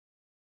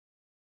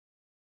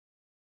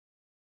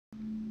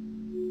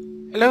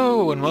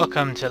Hello and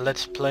welcome to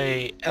Let's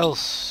Play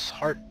Else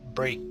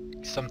Heart.Break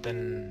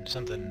something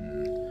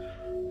something.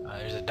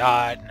 There's a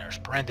dot and there's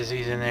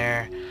parentheses in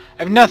there.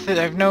 I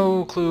have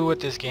no clue what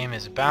this game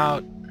is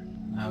about.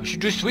 We should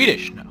do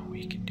Swedish. No,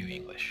 we can do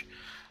English.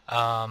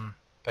 But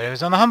it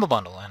was on the Humble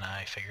Bundle and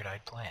I figured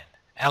I'd play it.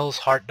 Else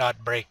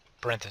Heart.Break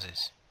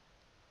parentheses.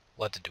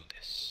 Let's do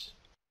this.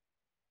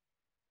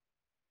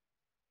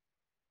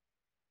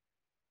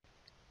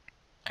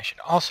 I should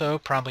also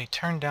probably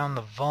turn down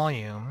the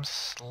volume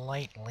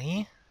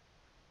slightly.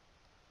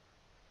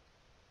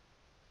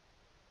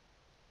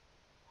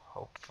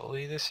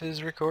 Hopefully this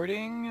is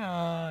recording,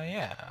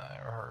 yeah,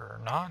 or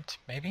not,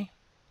 maybe?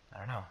 I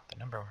don't know, the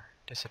number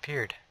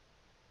disappeared.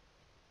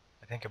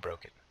 I think I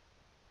broke it.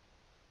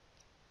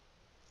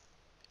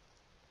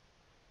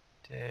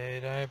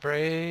 Did I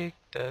break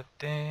the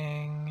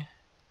thing?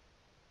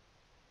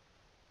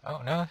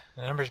 Oh no,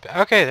 the number's back.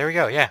 Okay, there we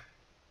go, yeah.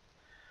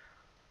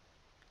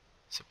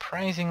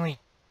 Surprisingly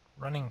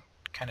running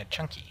kind of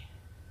chunky.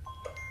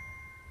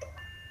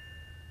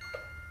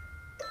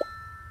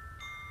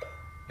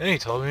 Then he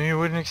told me he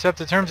wouldn't accept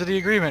the terms of the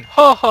agreement.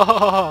 Ha ha ha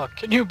ha!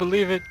 Can you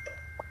believe it?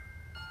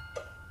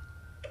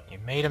 You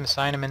made him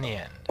sign them in the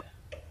end.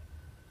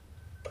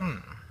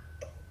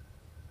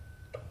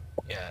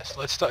 Yes,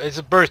 let's start. It's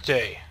a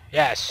birthday.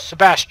 Yes,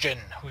 Sebastian.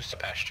 Who's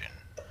Sebastian?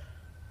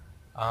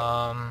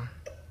 Oh,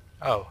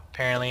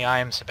 apparently I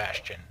am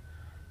Sebastian.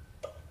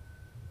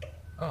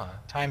 Oh,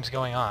 time's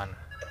going on.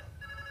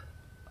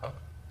 Oh,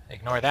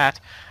 ignore that.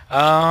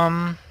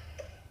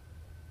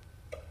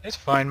 It's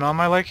fine, Mom.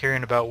 I like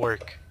hearing about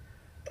work.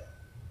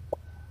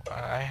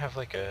 I have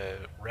like a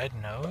red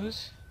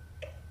nose?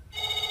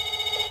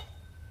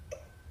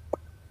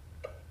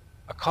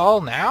 A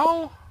call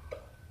now?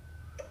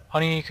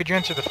 Honey, could you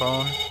answer the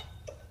phone?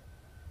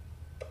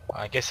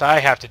 I guess I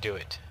have to do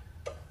it.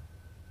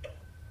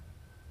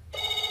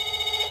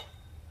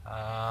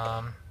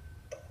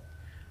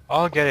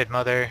 I'll get it,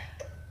 Mother.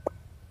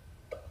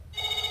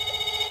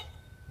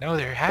 No,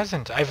 there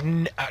hasn't.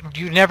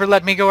 You never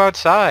let me go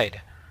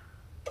outside.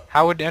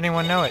 How would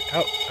anyone know it?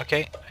 Oh,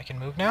 okay. I can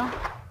move now?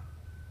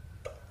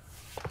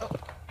 Oh,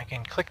 I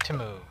can click to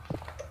move.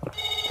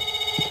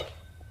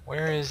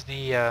 Where is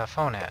the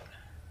phone at?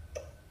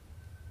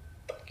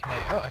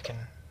 I can...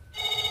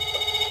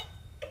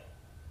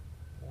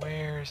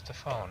 Where's the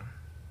phone?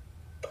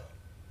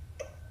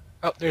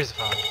 Oh, there's the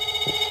phone.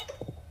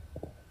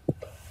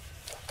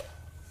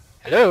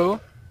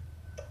 Hello?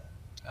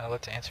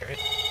 Let's answer it.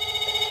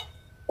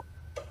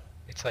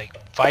 It's like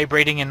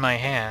vibrating in my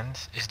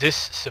hands. Is this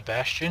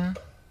Sebastian?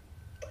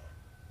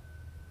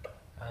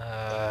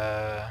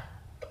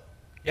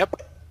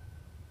 Yep.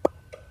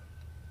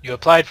 You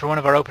applied for one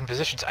of our open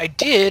positions. I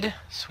did!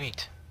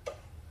 Sweet.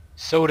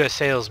 Soda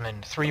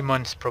salesman, 3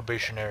 months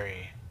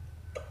probationary.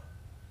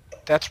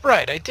 That's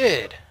right, I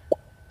did.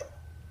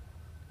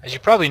 As you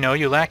probably know,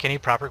 you lack any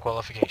proper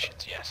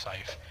qualifications. Yes,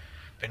 I've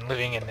been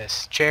living in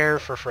this chair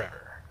for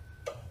forever.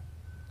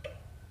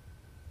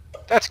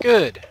 That's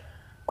good.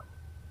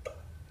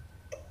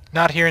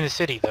 Not here in the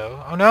city,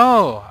 though. Oh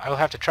no! I will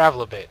have to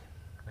travel a bit.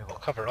 We will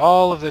cover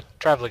all of the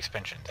travel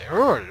expenses.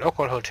 Oh,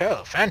 local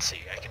hotel.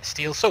 Fancy. I can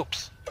steal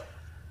soaps.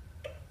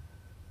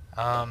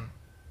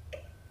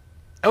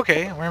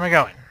 Okay, where am I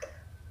going?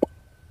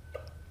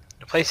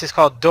 The place is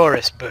called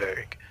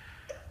Dorisburg.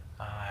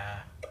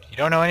 You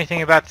don't know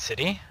anything about the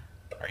city?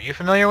 Are you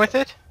familiar with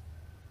it?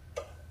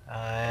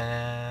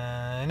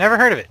 Never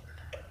heard of it.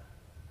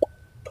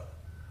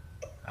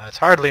 It's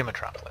hardly a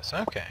metropolis.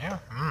 Okay,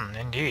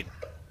 indeed.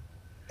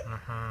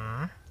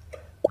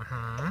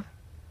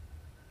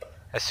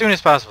 As soon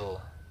as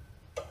possible.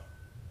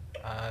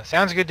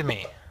 Sounds good to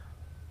me.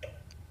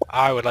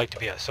 I would like to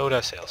be a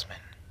soda salesman.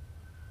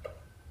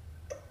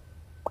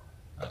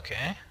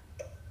 Okay.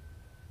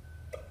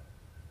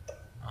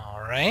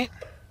 Alright.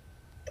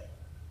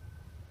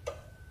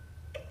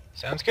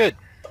 Sounds good.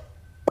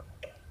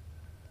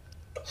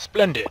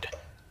 Splendid.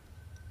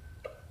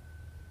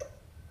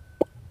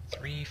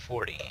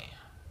 340.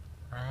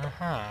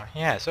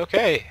 Yes,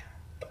 okay.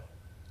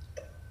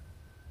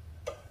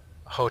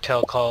 A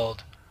hotel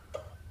called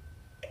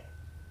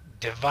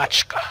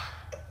Devachka.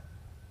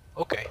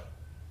 Okay.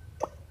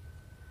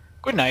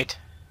 Good night.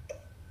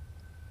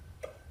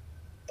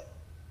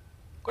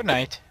 Good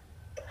night.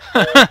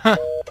 Okay,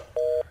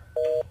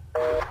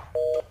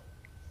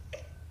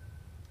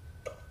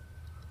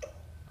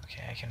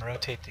 I can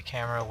rotate the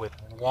camera with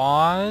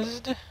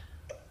WASD.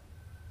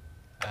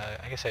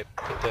 I guess I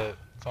put the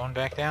phone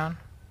back down.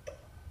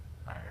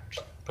 Or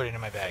just put it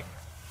in my bag.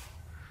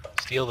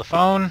 Steal the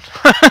phone?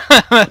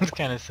 That's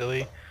kind of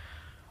silly.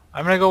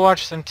 I'm gonna go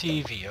watch some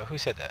TV. Oh, who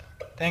said that?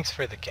 Thanks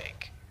for the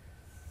cake.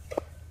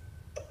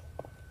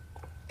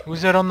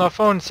 Who's that on the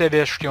phone,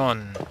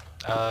 Sebastian?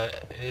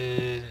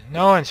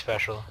 No one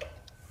special.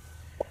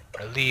 I'm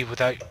gonna leave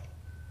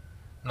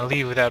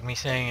without me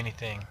saying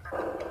anything.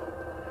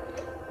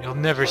 You'll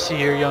never see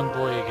your young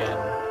boy again.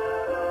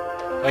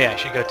 Oh yeah, I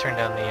should go turn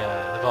down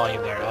the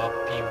volume there. I'll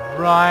be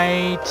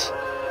right.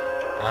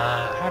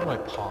 How do I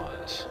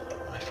pause?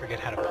 My forget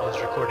how to pause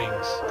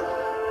recordings.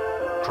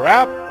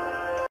 Crap!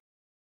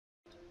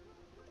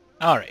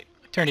 Alright,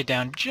 turned it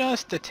down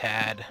just a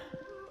tad.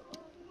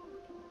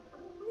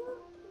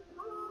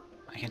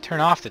 I can turn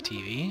off the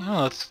TV.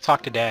 Oh, let's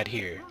talk to Dad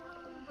here.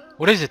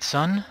 What is it,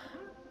 son?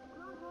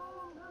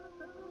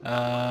 What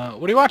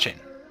are you watching?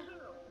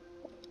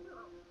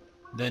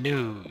 The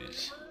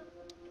news.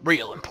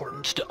 Real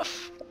important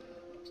stuff.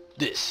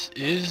 This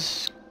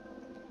is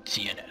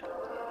CNN.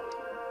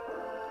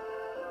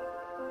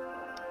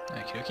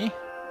 Okie dokie.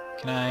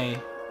 Can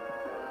I...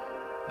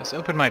 Let's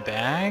open my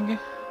bag.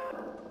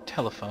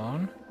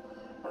 Telephone.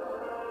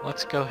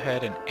 Let's go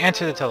ahead and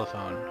answer the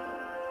telephone.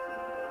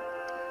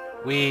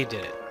 We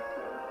did it.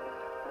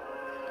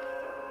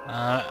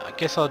 I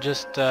guess I'll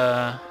just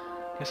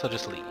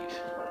leave.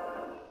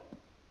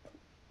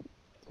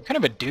 I'm kind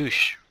of a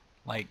douche,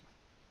 like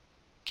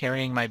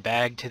carrying my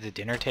bag to the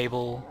dinner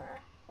table.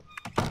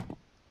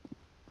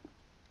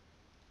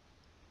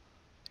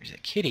 There's a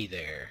kitty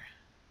there.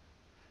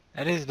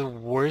 That is the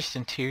worst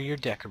interior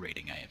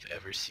decorating I have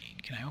ever seen.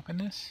 Can I open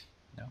this?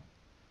 No.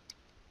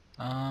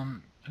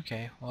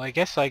 Okay. Well, I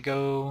guess I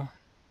go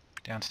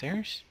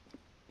downstairs.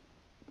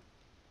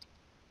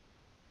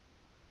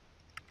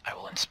 I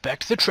will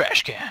inspect the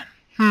trash can.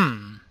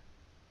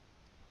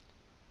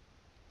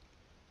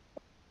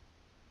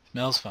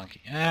 Smells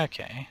funky.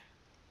 Okay.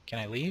 Can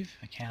I leave?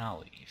 I cannot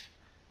leave.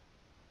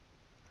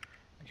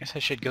 I guess I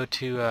should go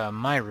to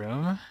my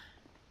room.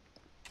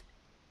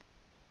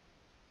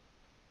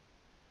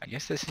 I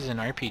guess this is an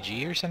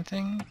RPG or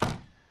something?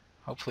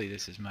 Hopefully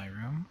this is my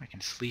room. I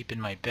can sleep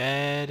in my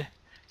bed.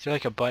 Is there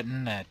like a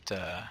button that,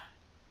 I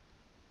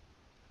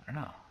don't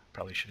know.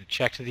 Probably should have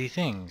checked the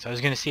things. I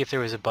was going to see if there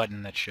was a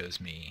button that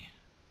shows me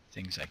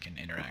things I can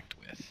interact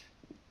with.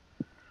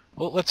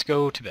 Well, let's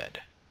go to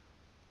bed.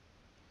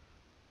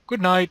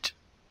 Good night.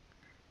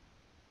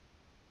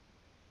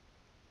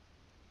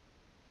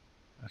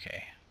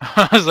 Okay.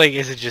 I was like,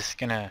 is it just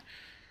gonna...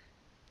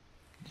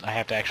 I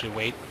have to actually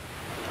wait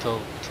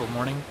till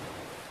morning?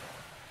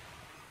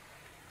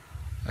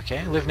 Okay,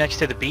 I live next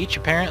to the beach,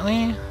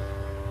 apparently.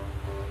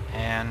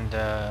 And,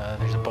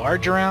 there's a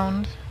barge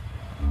around.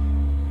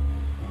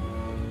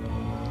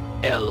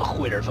 El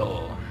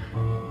Cuervo.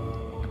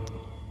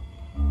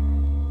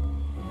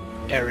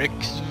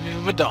 Eric's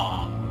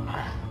Vidal.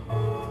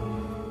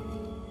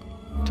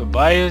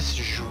 Tobias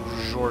Georgie.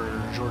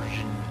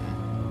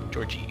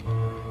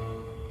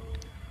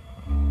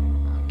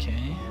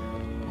 Okay.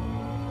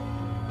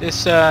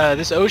 This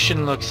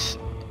ocean looks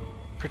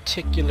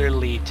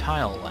particularly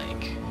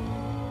tile-like.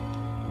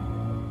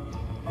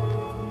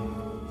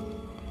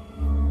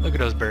 Look at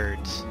those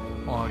birds.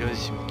 Oh, those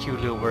some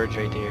cute little birds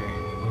right there.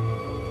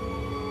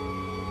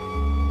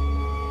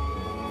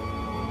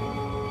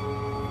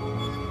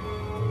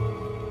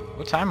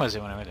 What time was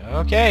it when I went?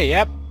 Okay,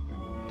 yep.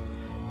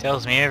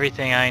 Tells me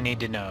everything I need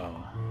to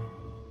know.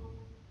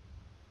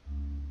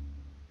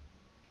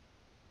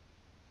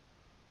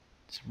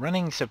 It's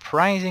running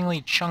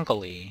surprisingly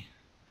chunkily,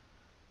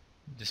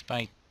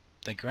 despite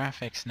the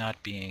graphics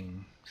not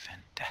being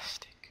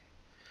fantastic.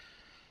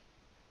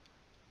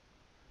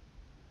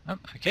 Oh,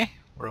 okay,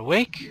 we're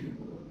awake.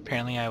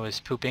 Apparently I was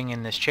pooping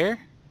in this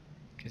chair,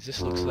 because this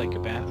looks like a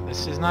bath.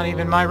 This is not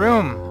even my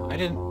room.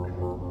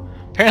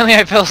 Apparently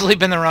I fell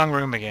asleep in the wrong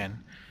room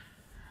again.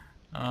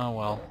 Oh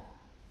well.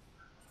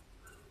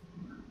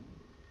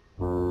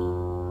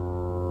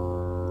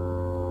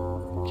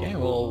 Okay,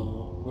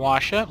 we'll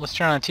wash up. Let's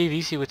turn on the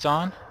TV, see what's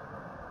on.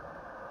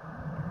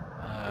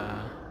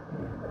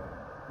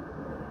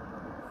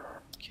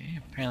 Okay,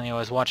 apparently I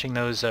was watching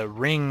those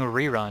Ring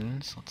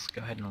reruns. Let's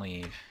go ahead and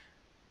leave.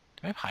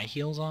 Do I have high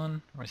heels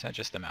on? Or is that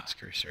just the mouse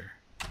cursor?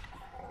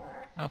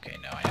 Okay,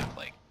 no, I have,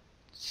 like,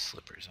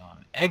 slippers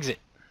on. Exit!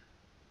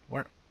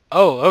 Where?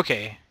 Oh,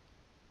 okay.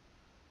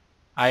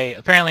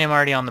 Apparently I'm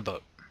already on the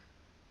boat.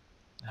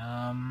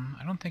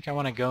 I don't think I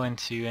want to go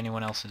into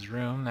anyone else's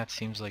room. That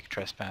seems like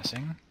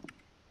trespassing.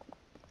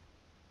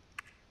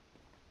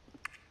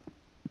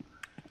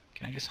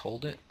 Can I just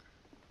hold it?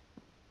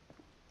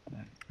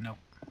 Nope.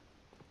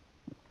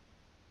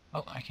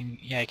 Oh, I can...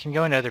 Yeah, I can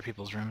go into other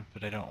people's rooms,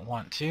 but I don't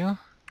want to.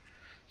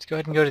 Let's go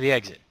ahead and go to the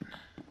exit.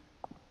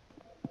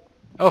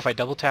 Oh, if I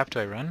double tap, do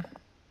I run?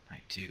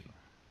 I do.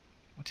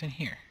 What's in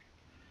here?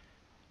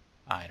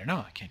 I don't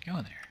know. I can't go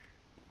in there.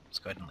 Let's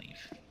go ahead and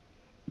leave.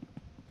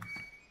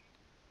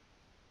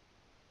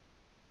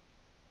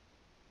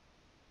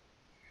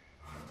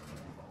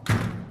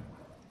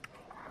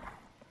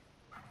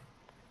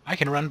 I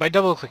can run by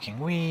double-clicking.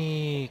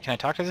 Can I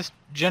talk to this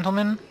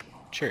gentleman?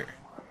 Sure.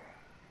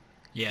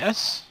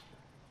 Yes?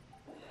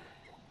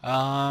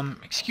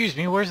 Excuse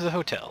me, where's the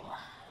hotel?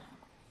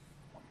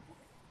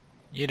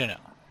 You don't know.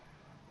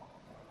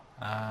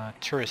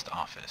 Tourist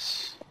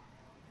office.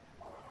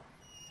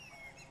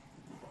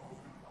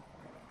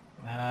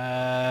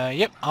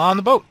 Yep, on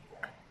the boat.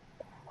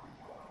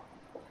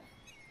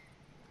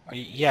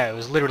 Yeah, it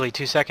was literally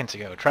 2 seconds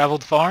ago.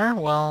 Traveled far?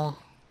 Well...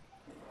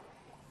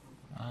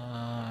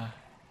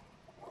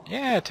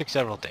 yeah, it took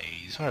several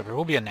days. Whatever,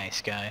 we'll be a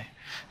nice guy.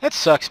 That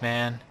sucks,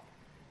 man.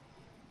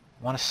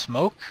 Want to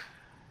smoke?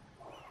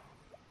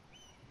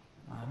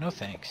 No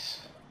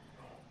thanks.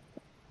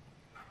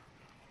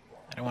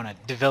 I don't want to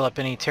develop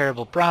any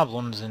terrible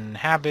problems and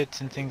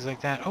habits and things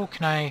like that. Oh,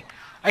 I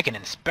can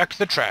inspect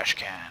the trash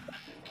can.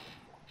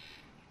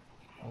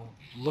 Oh,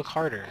 look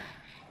harder.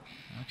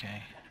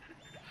 Okay.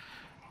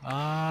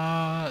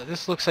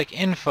 This looks like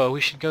info.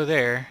 We should go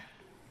there.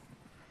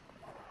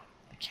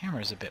 The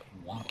camera's a bit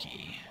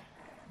wonky.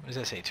 What does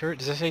that say?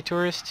 Does that say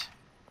tourist?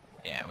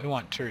 Yeah, we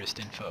want tourist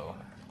info.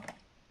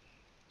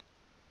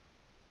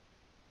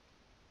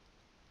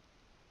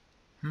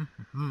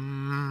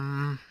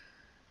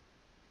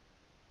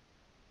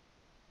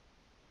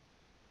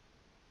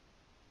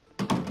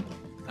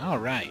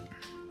 Alright.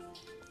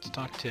 Let's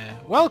talk to...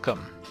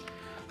 Welcome!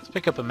 Let's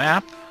pick up a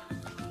map.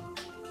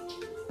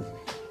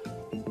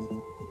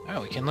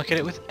 Oh, we can look at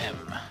it with M.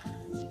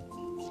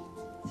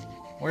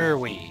 Where are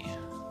we?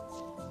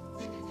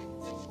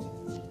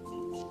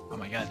 Oh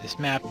my god, this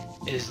map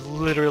is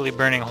literally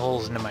burning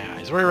holes into my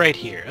eyes. We're right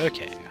here.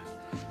 Okay.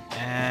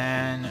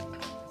 And...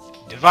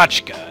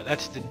 Devachka.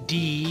 That's the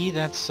D.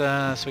 That's,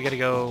 so we gotta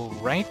go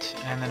right,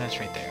 and then it's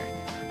right there.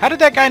 How did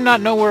that guy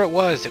not know where it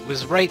was? It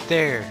was right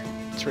there.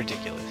 It's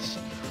ridiculous.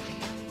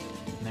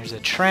 And there's a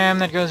tram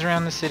that goes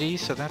around the city,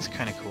 so that's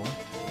kind of cool.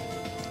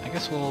 I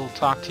guess we'll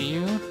talk to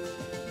you.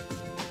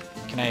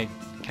 I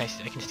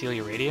can steal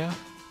your radio?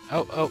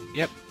 Oh,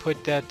 yep,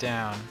 put that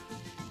down.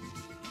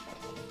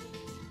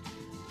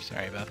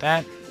 Sorry about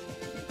that.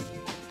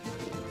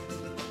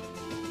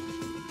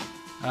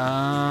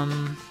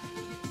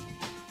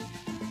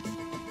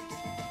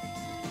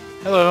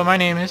 Hello, my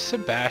name is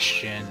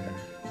Sebastian.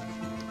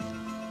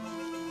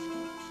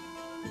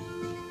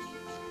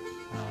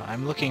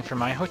 I'm looking for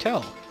my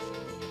hotel.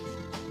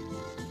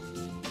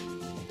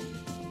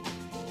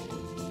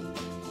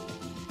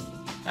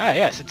 Ah,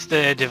 yes, it's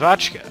the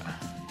Devachka.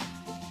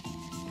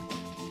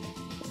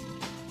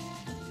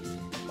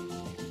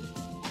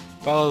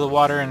 Follow the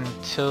water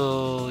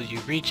until you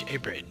reach a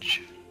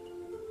bridge.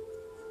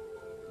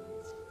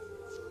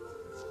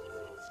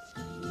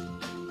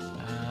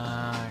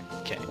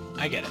 Okay,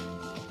 I get it.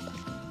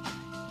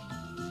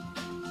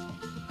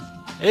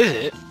 Is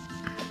it?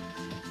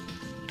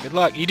 Good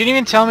luck. You didn't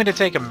even tell me to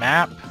take a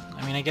map.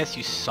 I mean, I guess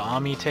you saw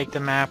me take the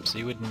map, so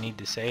you wouldn't need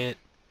to say it.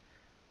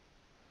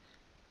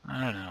 I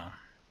don't know.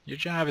 Your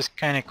job is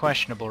kind of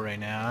questionable right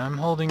now. I'm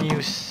holding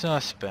you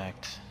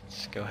suspect.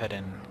 Let's go ahead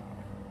and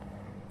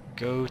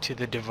go to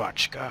the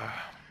Devachka.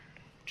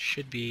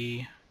 Should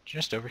be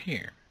just over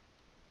here.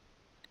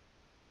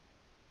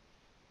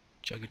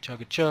 Chugga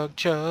chugga chug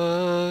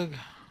chug.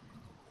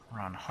 We're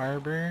on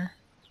harbor.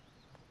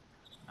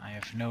 I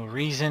have no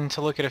reason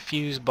to look at a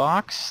fuse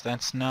box.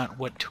 That's not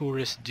what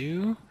tourists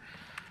do.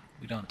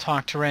 We don't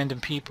talk to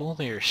random people.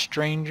 They are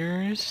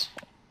strangers.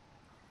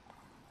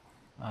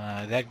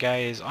 That guy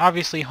is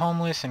obviously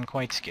homeless and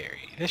quite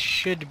scary. This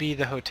should be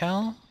the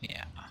hotel.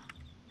 Yeah.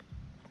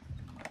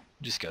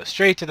 Just go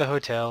straight to the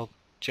hotel,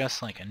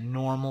 just like a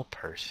normal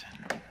person.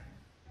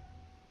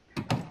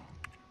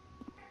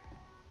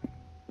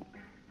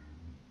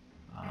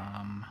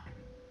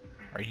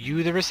 Are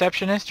you the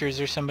receptionist, or is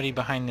there somebody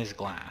behind this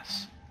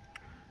glass?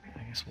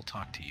 I guess we'll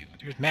talk to you.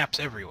 There's maps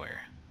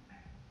everywhere.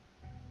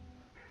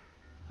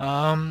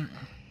 Hello,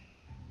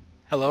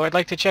 I'd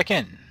like to check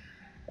in.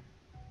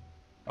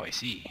 Oh, I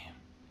see.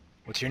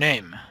 What's your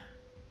name?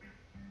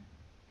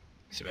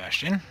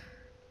 Sebastian?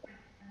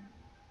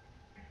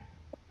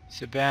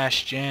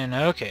 Sebastian,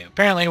 okay.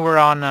 Apparently we're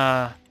on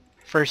a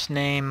first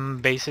name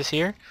basis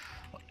here.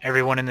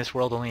 Everyone in this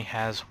world only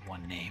has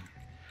one name.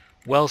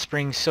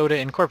 Wellspring Soda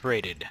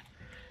Incorporated.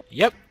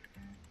 Yep.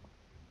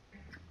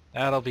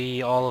 That'll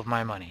be all of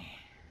my money.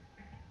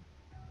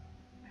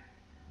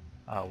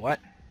 What?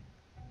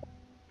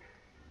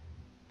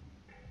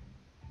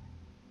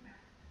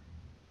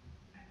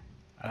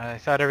 I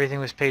thought everything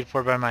was paid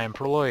for by my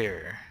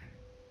employer.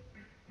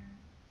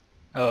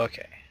 Oh,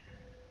 okay.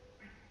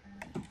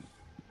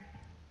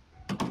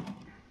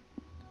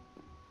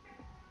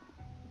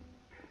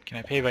 Can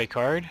I pay by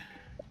card?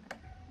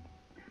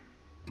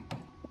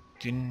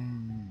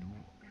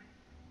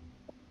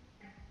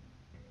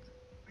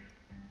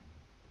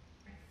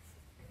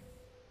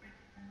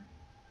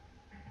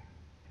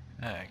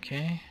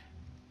 Okay.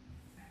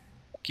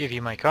 Give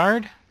you my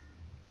card.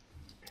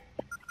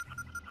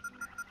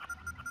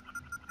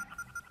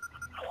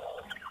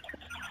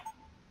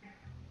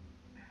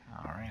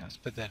 Alright, let's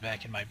put that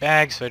back in my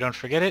bag so I don't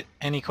forget it.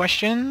 Any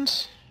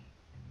questions?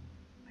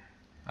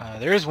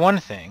 There is one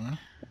thing,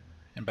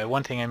 and by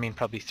one thing I mean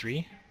probably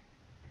three.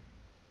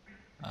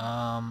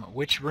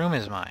 Which room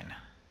is mine?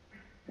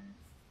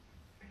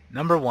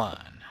 Number 1.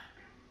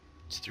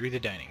 It's through the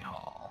dining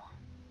hall.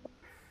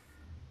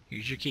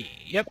 Here's your key.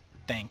 Yep,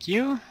 thank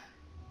you.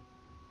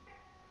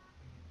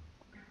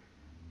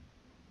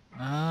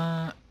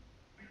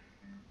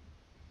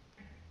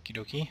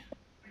 Okie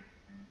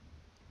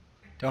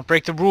Don't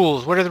break the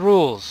rules. What are the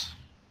rules?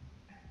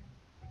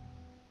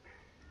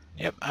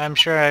 Yep, I'm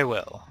sure I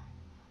will.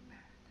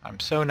 I'm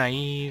so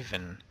naive,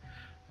 and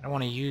I don't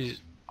want to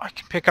use... I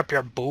can pick up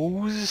your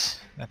booze?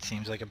 That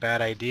seems like a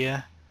bad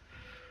idea.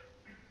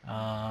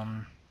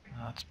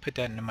 Let's put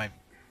that into my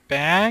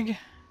bag. Do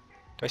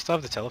I still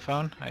have the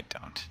telephone? I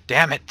don't.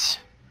 Damn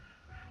it!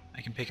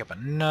 I can pick up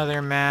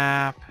another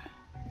map.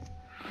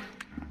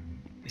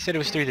 They said it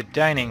was through the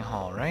dining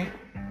hall, right?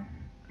 I'm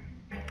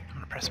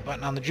gonna press a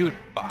button on the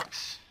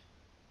jukebox.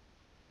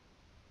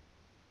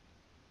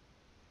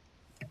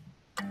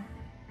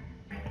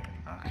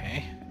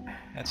 Okay.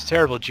 That's a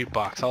terrible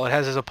jukebox. All it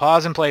has is a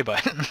pause and play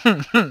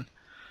button.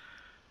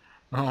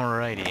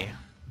 Alrighty.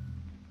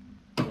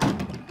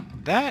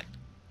 That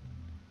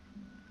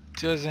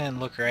doesn't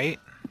look right.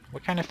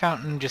 What kind of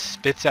fountain just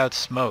spits out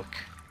smoke?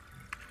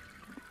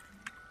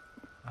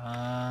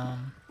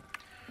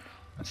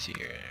 Let's see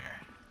here.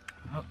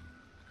 Oh.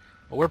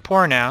 Well, we're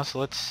poor now, so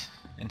let's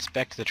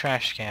inspect the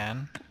trash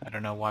can. I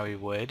don't know why we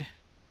would.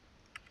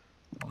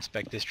 I'll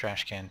inspect this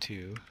trash can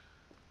too.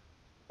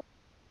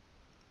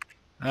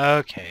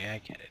 Okay, I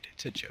get it.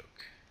 It's a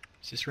joke.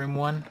 Is this room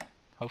 1?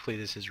 Hopefully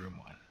this is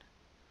room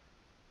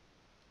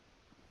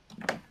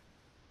 1.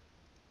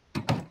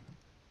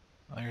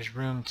 Well, there's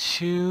room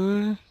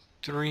 2,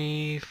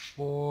 3,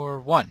 4,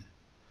 1.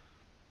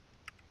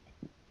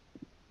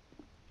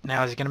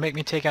 Now, is it going to make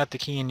me take out the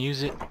key and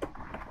use it?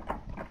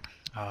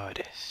 Oh, it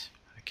is.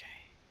 Okay.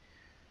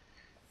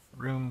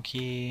 Room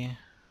key.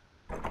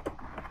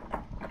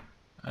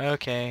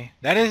 Okay.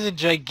 That is a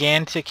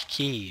gigantic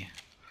key.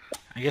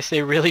 I guess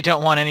they really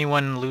don't want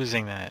anyone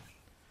losing that.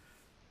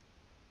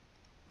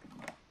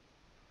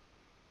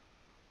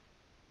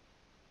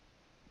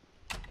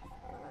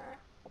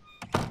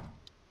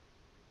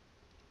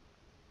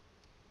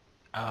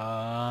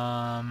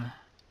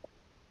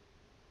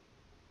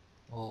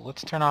 Well,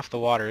 let's turn off the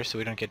water so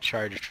we don't get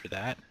charged for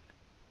that.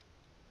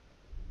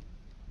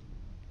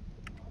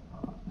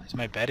 Is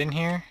my bed in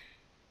here?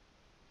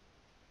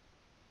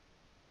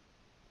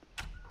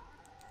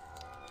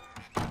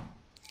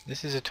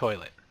 This is a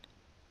toilet.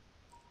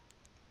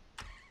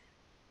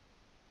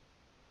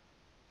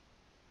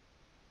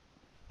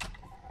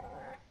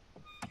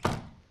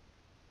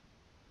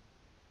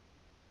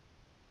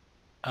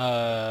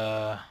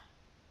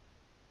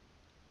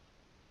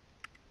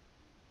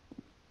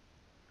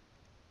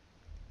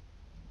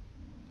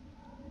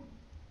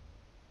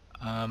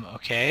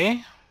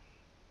 Okay.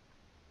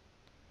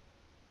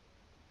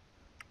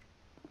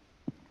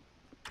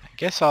 I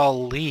guess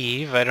I'll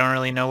leave. I don't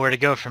really know where to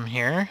go from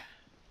here.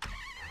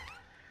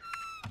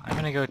 I'm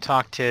gonna go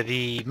talk to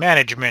the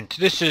management.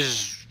 This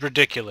is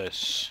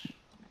ridiculous.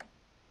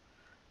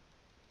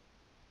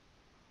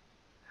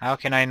 How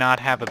can I not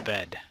have a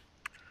bed?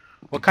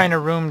 What kind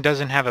of room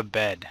doesn't have a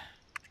bed?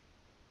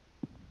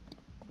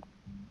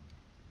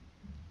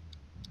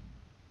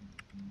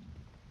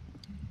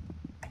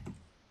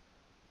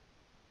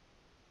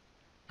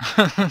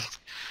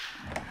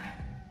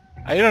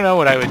 I don't know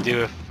what I would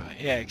do if...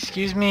 Yeah,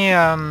 excuse me,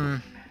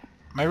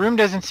 my room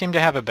doesn't seem to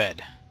have a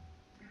bed.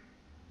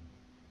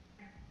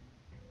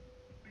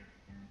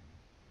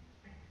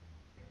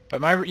 But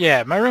my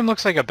room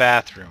looks like a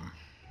bathroom.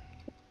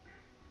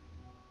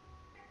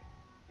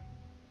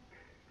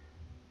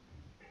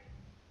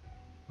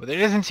 Well, there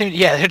doesn't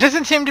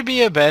seem to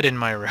be a bed in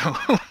my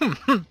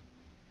room.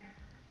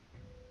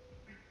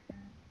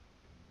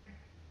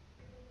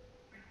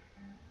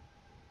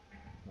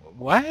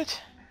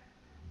 What?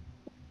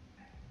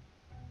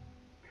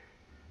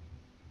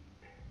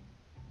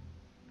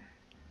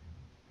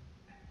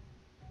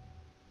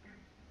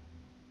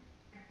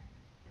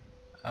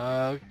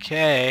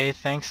 Okay,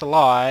 thanks a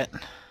lot.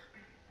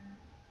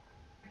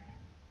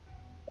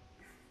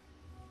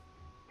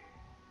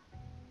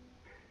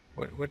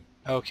 What?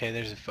 Okay,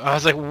 there's a... I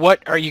was like,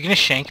 what? Are you gonna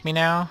shank me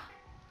now?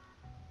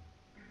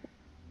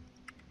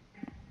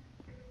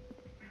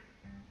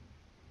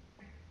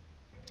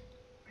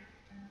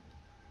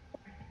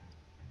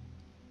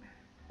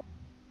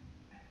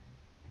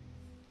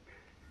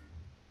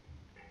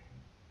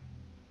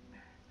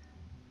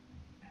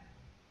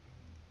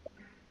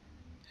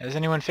 Has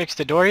anyone fixed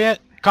the door yet?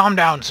 Calm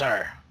down,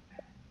 sir.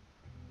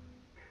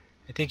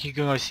 I think you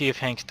can go see if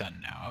Hank's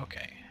done now.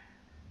 Okay.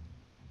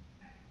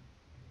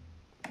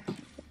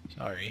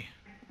 Sorry.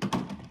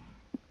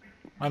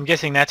 I'm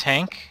guessing that's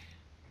Hank.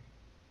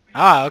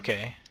 Ah,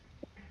 okay.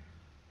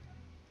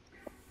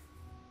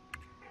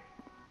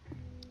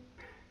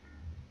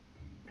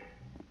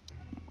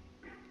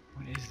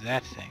 What is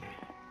that thing?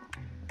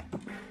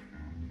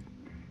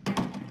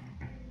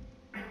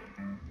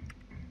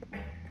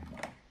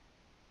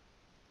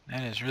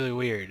 That is really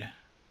weird.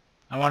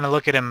 I want to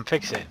look at him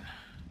fix it.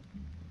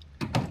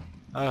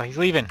 Oh, he's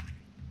leaving.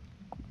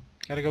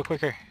 Gotta go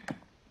quicker.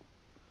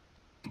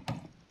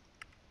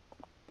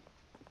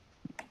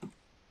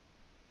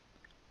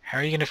 How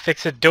are you gonna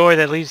fix a door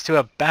that leads to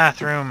a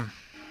bathroom?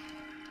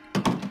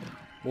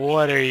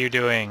 What are you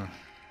doing?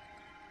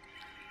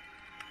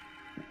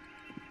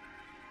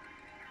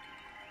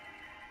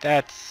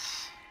 That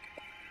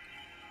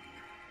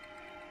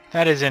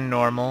isn't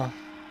normal.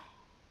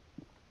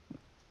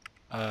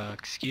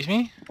 Excuse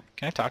me?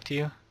 Can I talk to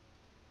you?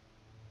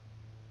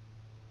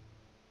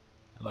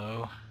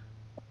 Hello?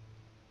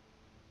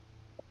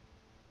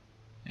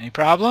 Any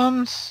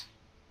problems?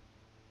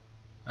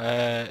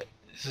 Is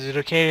it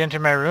okay to enter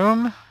my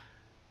room?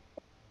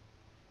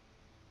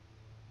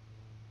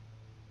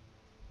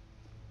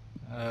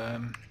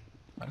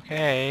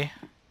 Okay.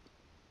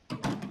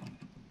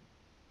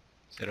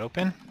 Is it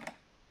open?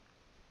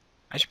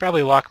 I should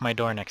probably lock my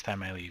door next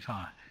time I leave,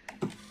 huh?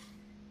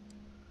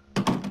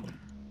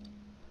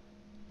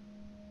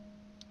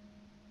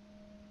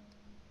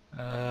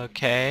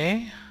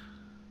 Okay.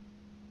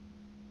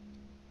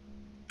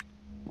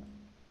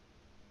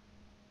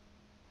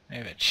 I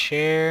have a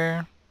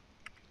chair.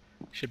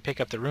 Should pick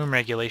up the room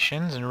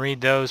regulations and read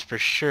those for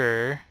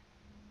sure.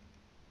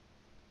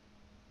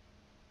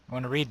 I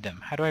want to read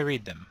them. How do I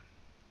read them?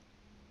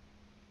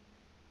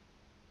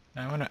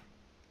 I want to...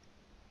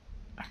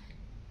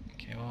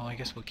 Okay, well, I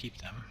guess we'll keep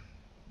them.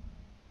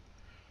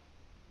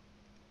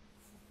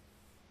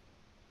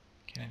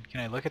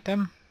 Can I look at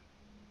them?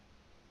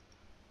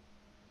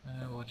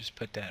 We'll just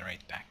put that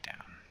right back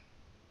down.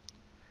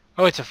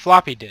 Oh, it's a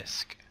floppy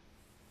disk.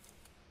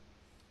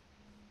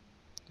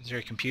 Is there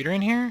a computer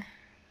in here?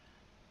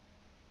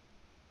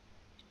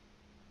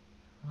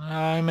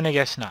 I'm gonna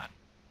guess not.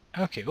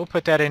 Okay, we'll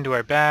put that into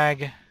our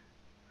bag.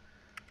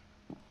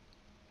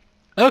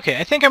 Okay,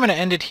 I think I'm gonna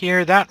end it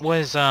here. That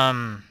was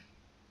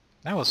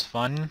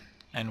fun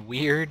and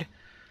weird.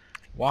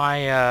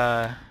 Why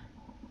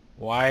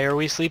are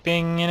we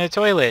sleeping in a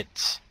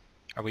toilet?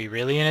 Are we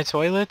really in a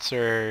toilet,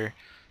 or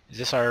is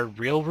this our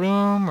real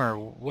room, or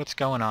what's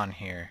going on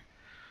here?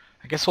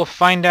 I guess we'll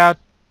find out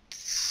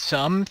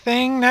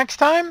something next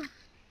time.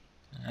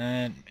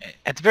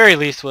 At the very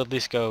least, we'll at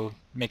least go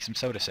make some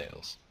soda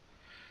sales.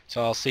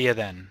 So I'll see you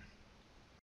then.